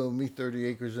guys, you owe me 30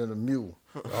 acres and a mule.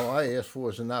 All I ask for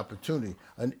is an opportunity,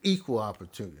 an equal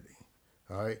opportunity.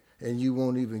 All right? And you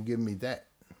won't even give me that.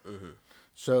 Mm-hmm.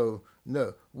 So,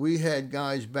 no, we had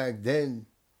guys back then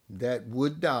that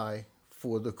would die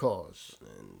for the cause.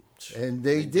 And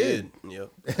they did. Yep.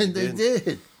 And they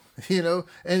did. You know,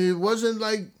 and it wasn't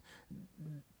like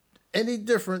any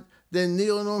different than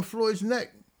kneeling on Floyd's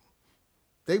neck.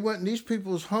 They went in these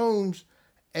people's homes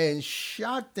and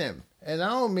shot them. And I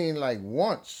don't mean like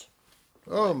once.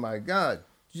 Oh, my God.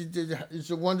 It's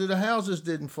a wonder the houses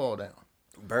didn't fall down.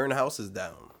 Burn houses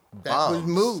down. That was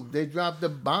moved. They dropped a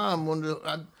bomb on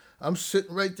the... I'm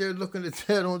sitting right there looking at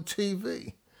that on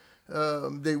TV.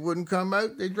 They wouldn't come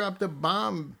out. They dropped a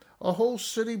bomb. A whole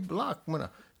city block went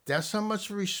up. That's how much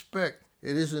respect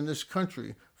it is in this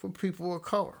country for people of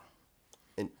color.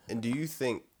 And do you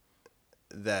think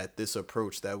that this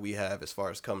approach that we have as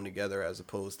far as coming together as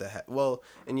opposed to...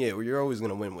 you're always going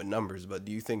to win with numbers, but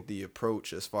do you think the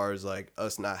approach as far as like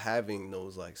us not having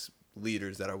those like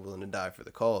leaders that are willing to die for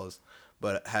the cause,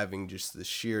 but having just the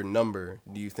sheer number,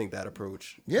 do you think that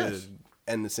approach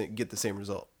could get the same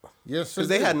result? Yes, because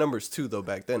they had numbers too, though,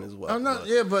 back then as well.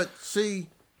 But see,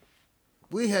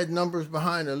 we had numbers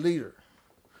behind a leader.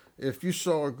 If you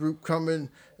saw a group coming,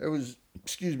 it was,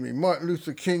 Martin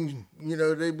Luther King, you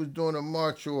know, they was doing a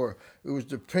march, or it was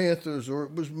the Panthers, or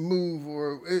it was MOVE,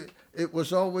 or it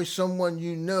was always someone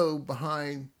you know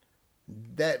behind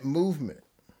that movement.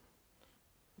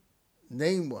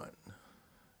 Name one.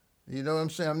 You know what I'm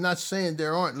saying? I'm not saying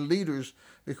there aren't leaders,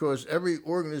 because every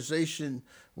organization,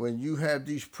 when you have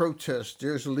these protests,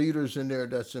 there's leaders in there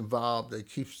that's involved that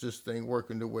keeps this thing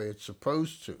working the way it's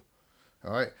supposed to.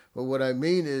 All right? But what I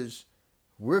mean is,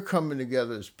 we're coming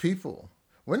together as people.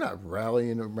 We're not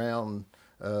rallying around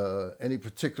any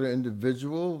particular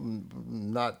individual,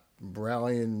 not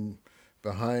rallying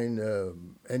behind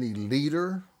any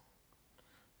leader.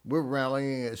 We're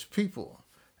rallying as people.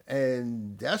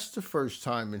 And that's the first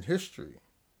time in history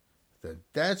that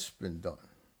that's been done.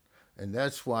 And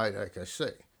that's why, like I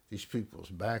say, these people's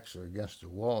backs are against the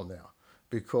wall now,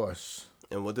 because...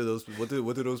 And what do those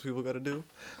people got to do?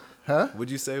 Huh? What'd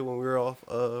you say when we were off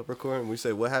recording? We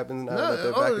say, what happens now that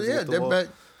their back is against the wall?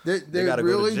 They gotta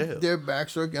go to jail. Their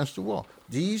backs are against the wall.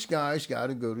 These guys got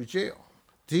to go to jail.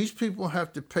 These people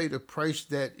have to pay the price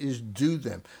that is due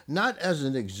them. Not as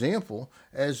an example,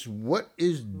 as what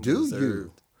is due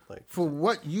you for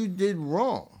what you did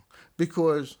wrong.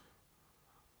 Because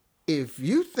if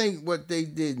you think what they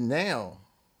did now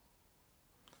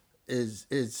is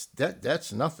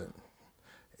that's nothing.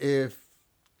 If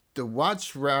the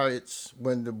Watts riots,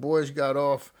 when the boys got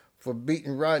off for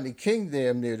beating Rodney King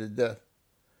damn near to death,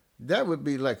 that would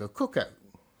be like a cookout.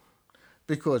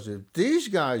 Because if these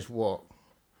guys walk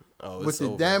with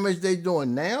the damage they're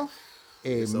doing now,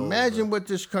 imagine what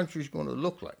this country's going to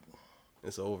look like.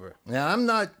 It's over. Now, I'm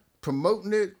not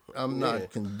promoting it. I'm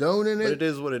not condoning it. But it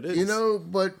is what it is. You know,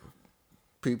 but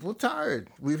people tired.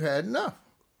 We've had enough.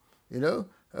 You know?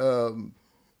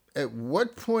 At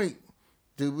what point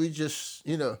do we just,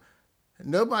 you know,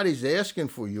 nobody's asking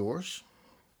for yours.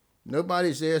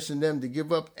 Nobody's asking them to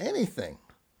give up anything.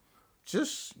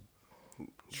 Just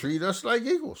treat us like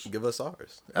equals. Give us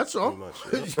ours. That's all. Much,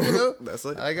 yeah. You know? That's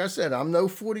it. Like I said, I'm no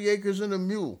 40 acres and a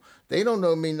mule. They don't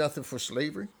know me nothing for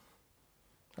slavery.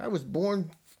 I was born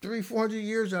 300-400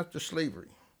 years after slavery.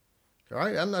 All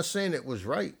right? I'm not saying it was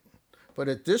right. But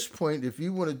at this point, if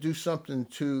you want to do something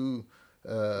to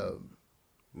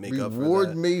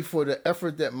reward me for the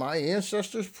effort that my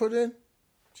ancestors put in,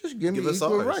 just give me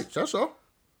equal rights. That's all.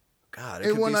 God,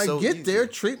 and when I get there,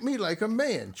 treat me like a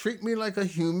man. Treat me like a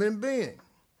human being.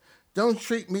 Don't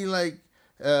treat me like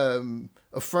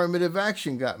affirmative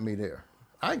action got me there.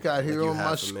 I got here on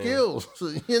my skills.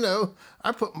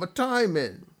 I put my time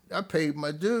in. I paid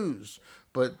my dues.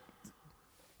 But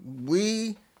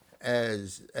we,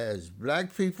 as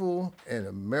black people in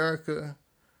America,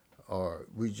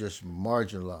 we just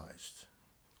marginalized.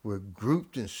 We're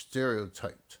grouped and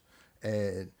stereotyped,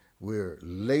 and we're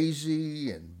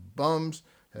lazy and bums.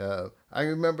 I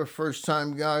remember first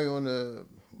time guy when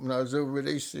I was over at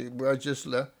AC where I just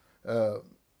left.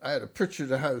 I had a picture of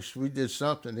the house. We did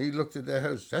something. He looked at that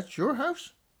house. That's your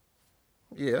house?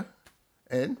 Yeah.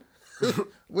 And I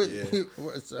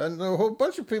know a whole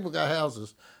bunch of people got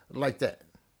houses like that.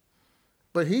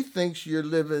 But he thinks you're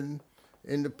living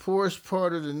in the poorest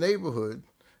part of the neighborhood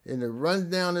in a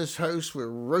rundown this house with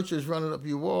roaches running up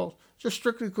your walls just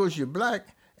strictly because you're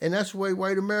black. And that's the way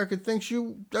white America thinks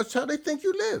that's how they think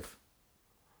you live.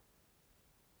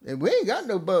 And we ain't got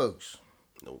no bugs.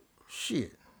 Nope.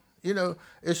 Shit.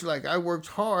 It's like I worked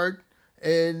hard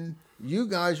and you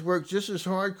guys work just as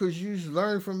hard because you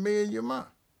learned from me and your mom.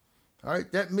 All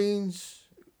right? That means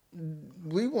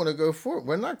we want to go forward.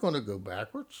 We're not going to go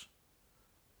backwards.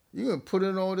 You're going to put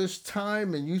in all this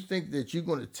time and you think that you're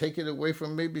going to take it away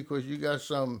from me because you got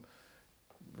some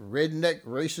redneck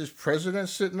racist president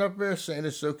sitting up there saying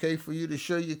it's okay for you to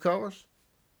show your colors?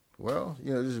 Well,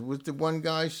 this is what the one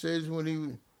guy says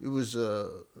when it was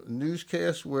a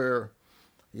newscast where,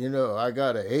 I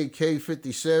got an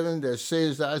AK-57 that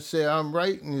says I say I'm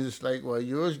right, and it's like, well,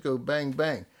 yours go bang,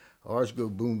 bang. Ours go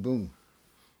boom, boom.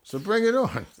 So bring it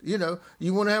on.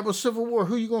 You want to have a civil war,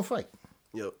 who you going to fight?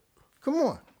 Yep. Come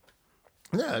on.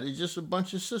 Yeah, they're just a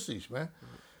bunch of sissies, man.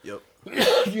 Yep.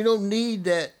 You don't need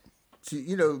that.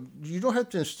 You don't have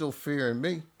to instill fear in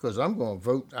me because I'm going to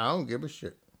vote. I don't give a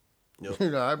shit. Yep.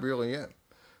 I really am.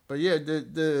 But yeah,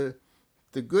 the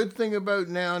good thing about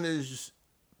now is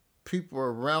people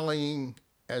are rallying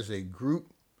as a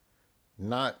group,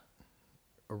 not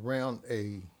around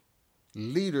a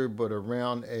leader, but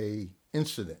around a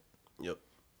incident. Yep.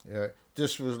 Yeah.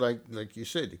 This was like you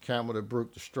said, the camel that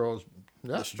broke the straws.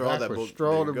 The straw that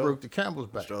broke the camel's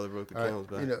back. The straw that broke the camel's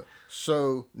back.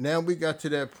 So now we got to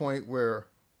that point where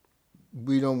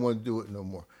we don't want to do it no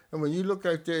more. And when you look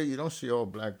out there, you don't see all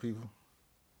black people.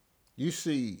 You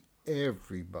see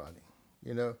everybody,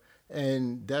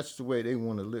 and that's the way they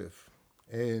want to live.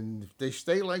 And if they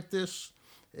stay like this,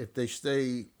 if they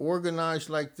stay organized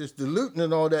like this, the looting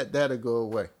and all that'll go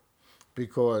away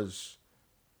because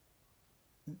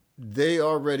they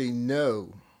already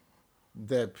know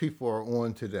that people are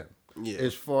on to them. Yeah.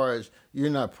 As far as you're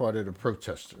not part of the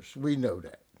protesters. We know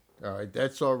that. All right.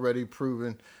 That's already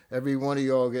proven. Every one of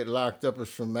y'all get locked up is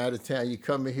from out of town. You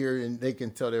come in here and they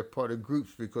can tell they're part of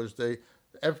groups because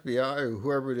FBI or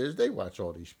whoever it is, they watch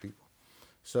all these people.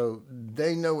 So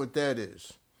they know what that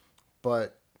is.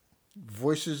 But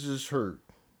voices is heard.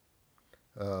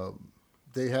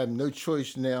 They have no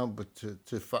choice now but to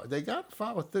they got to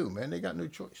follow through, man. They got no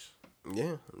choice.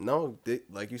 Yeah. No,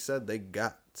 like you said, they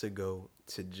got to go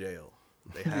to jail.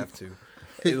 They have to.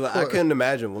 I couldn't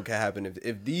imagine what could happen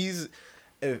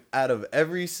if out of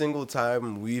every single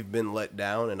time we've been let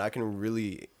down, and I can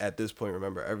really, at this point,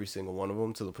 remember every single one of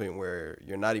them to the point where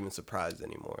you're not even surprised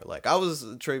anymore. Like, I was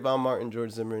Trayvon Martin,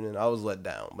 George Zimmerman, and I was let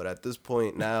down. But at this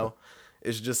point now,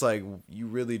 it's just like you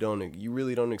really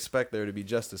don't expect there to be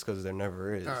justice because there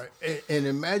never is. All right. And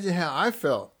imagine how I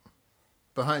felt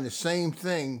behind the same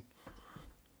thing.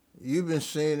 You've been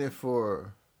seeing it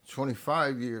for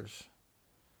 25 years.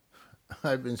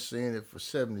 I've been seeing it for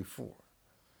 74.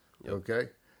 Yep. Okay?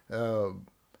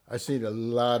 I seen a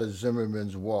lot of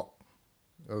Zimmermans walk.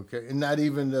 Okay? And not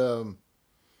even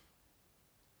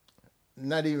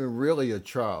really a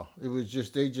trial. It was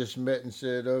just, they just met and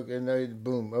said, okay, no,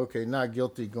 boom, okay, not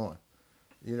guilty, gone.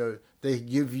 They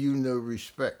give you no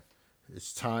respect.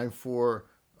 It's time for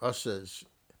us as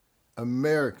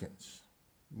Americans,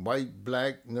 white,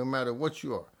 black, no matter what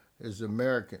you are, as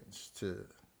Americans to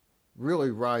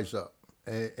really rise up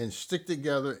and stick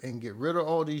together and get rid of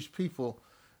all these people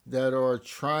that are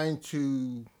trying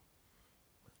to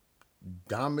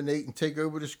dominate and take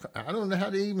over this. I don't know how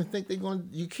they even think they're going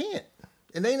to. You can't.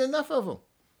 It ain't enough of them.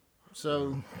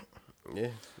 So. Yeah,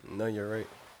 no, you're right.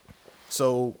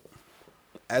 So,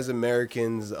 as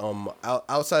Americans,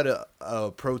 outside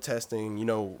of protesting,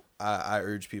 I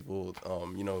urge people,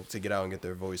 to get out and get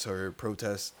their voice heard,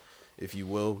 protest, if you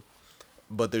will.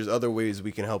 But there's other ways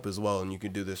we can help as well, and you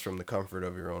can do this from the comfort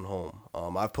of your own home.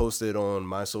 I've posted on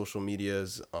my social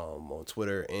medias, on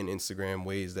Twitter and Instagram,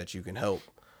 ways that you can help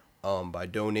by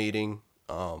donating.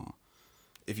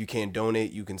 If you can't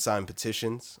donate, you can sign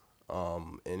petitions.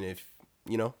 And if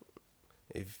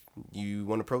if you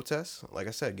want to protest, like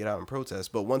I said, get out and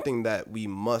protest. But one thing that we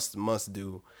must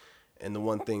do, and the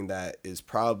one thing that is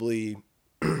probably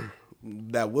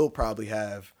that will probably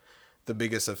have the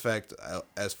biggest effect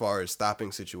as far as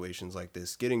stopping situations like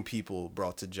this, getting people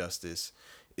brought to justice,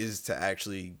 is to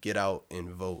actually get out and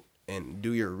vote and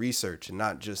do your research, and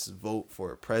not just vote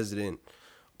for a president,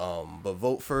 but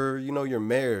vote for, your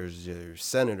mayors, your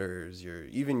senators, your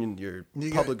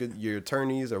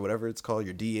attorneys, or whatever it's called,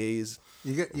 your DAs.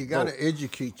 You got to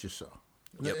educate yourself.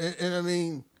 Yep.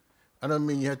 And I don't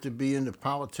mean you have to be into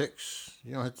politics.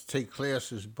 You don't have to take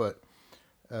classes, but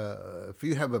if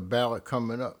you have a ballot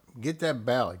coming up, get that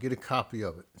ballot, get a copy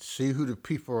of it, see who the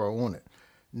people are on it.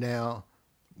 Now,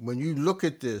 when you look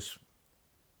at this,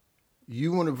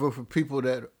 you want to vote for people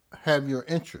that have your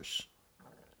interests.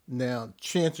 Now,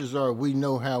 chances are we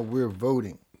know how we're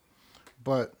voting.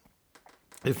 But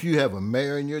if you have a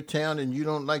mayor in your town and you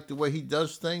don't like the way he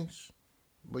does things,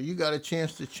 well, you got a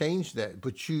chance to change that.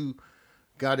 But you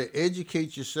got to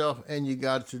educate yourself, and you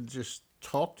got to just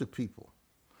talk to people.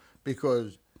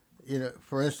 Because,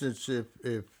 for instance,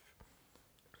 if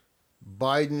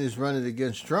Biden is running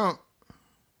against Trump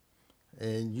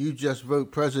and you just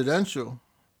vote presidential,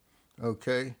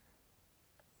 okay,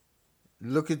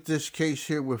 look at this case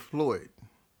here with Floyd.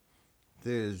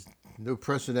 There's no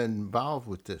precedent involved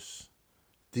with this.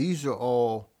 These are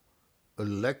all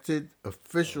elected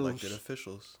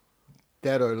officials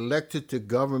that are elected to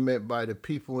government by the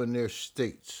people in their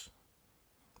states.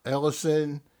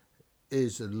 Ellison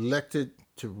is elected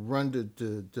to run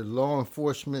the law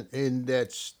enforcement in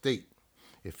that state.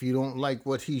 If you don't like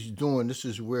what he's doing, this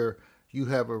is where you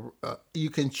have you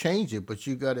can change it, but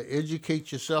you got to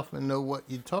educate yourself and know what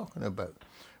you're talking about.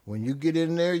 When you get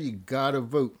in there, you got to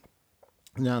vote.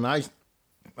 Now,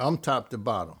 I'm top to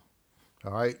bottom,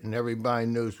 all right? And everybody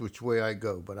knows which way I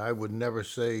go, but I would never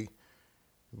say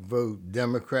vote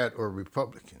Democrat or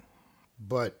Republican.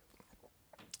 But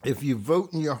if you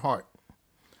vote in your heart,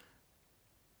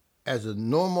 as a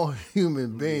normal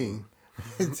human being,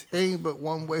 it ain't but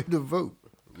one way to vote.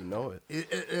 You know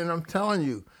it. And I'm telling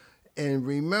you, and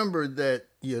remember that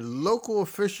your local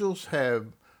officials have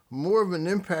more of an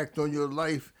impact on your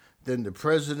life than the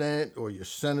president or your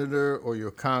senator or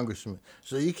your congressman.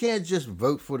 So you can't just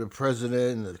vote for the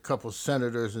president and a couple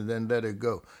senators and then let it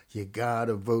go. You got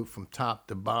to vote from top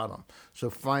to bottom.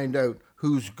 So find out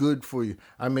who's good for you.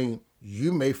 I mean,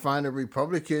 you may find a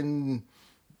Republican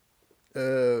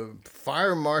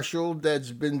fire marshal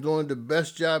that's been doing the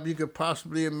best job you could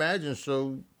possibly imagine,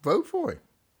 so vote for him.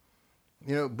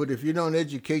 But if you don't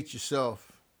educate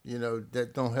yourself,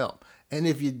 that don't help. And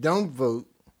if you don't vote,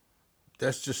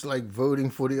 that's just like voting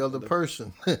for the other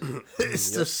person.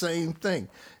 It's the same thing.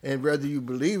 And whether you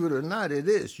believe it or not, it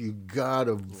is. You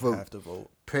gotta vote. You have to vote.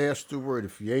 Pass the word.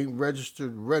 If you ain't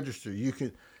registered, register. You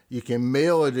can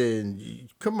mail it in.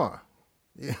 Come on.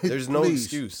 There's no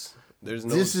excuse.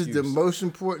 This is the most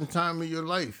important time of your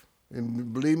life.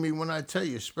 And believe me when I tell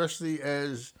you, especially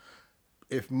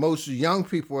if most young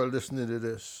people are listening to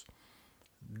this,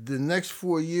 the next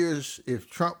 4 years, if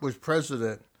Trump was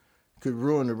president, could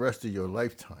ruin the rest of your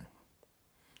lifetime.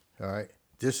 All right?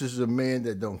 This is a man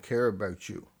that don't care about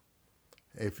you.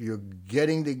 If you're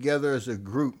getting together as a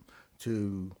group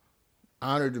to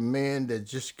honor the man that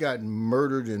just got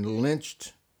murdered and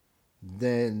lynched,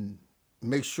 then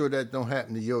make sure that don't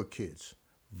happen to your kids.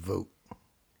 Vote.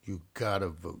 You gotta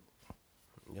vote.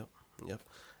 Yep.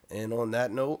 And on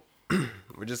that note,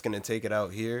 we're just gonna take it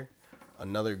out here.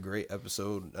 Another great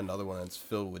episode. Another one that's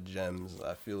filled with gems.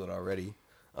 I feel it already.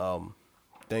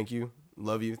 Thank you.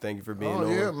 Love you. Thank you for being on. Oh,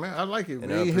 yeah, man. I like it.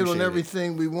 We ain't hit on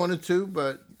everything we wanted to,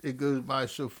 but it goes by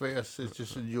so fast. It's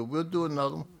just we'll do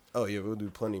another one. Oh, yeah. We'll do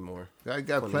plenty more. I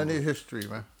got plenty of history,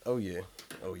 man. Oh, yeah.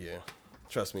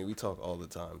 Trust me, we talk all the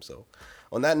time. So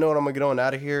on that note, I'm going to get on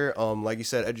out of here. Like you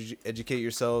said, educate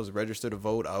yourselves, register to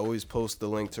vote. I always post the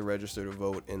link to register to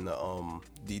vote in the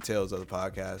details of the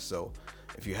podcast. So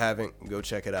if you haven't, go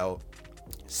check it out.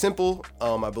 Simple.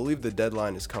 I believe the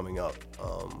deadline is coming up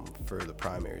for the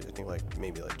primaries. I think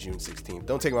maybe June 16th.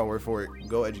 Don't take my word for it.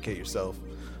 Go educate yourself.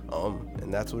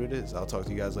 And that's what it is. I'll talk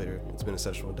to you guys later. It's been a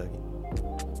session with Dougie.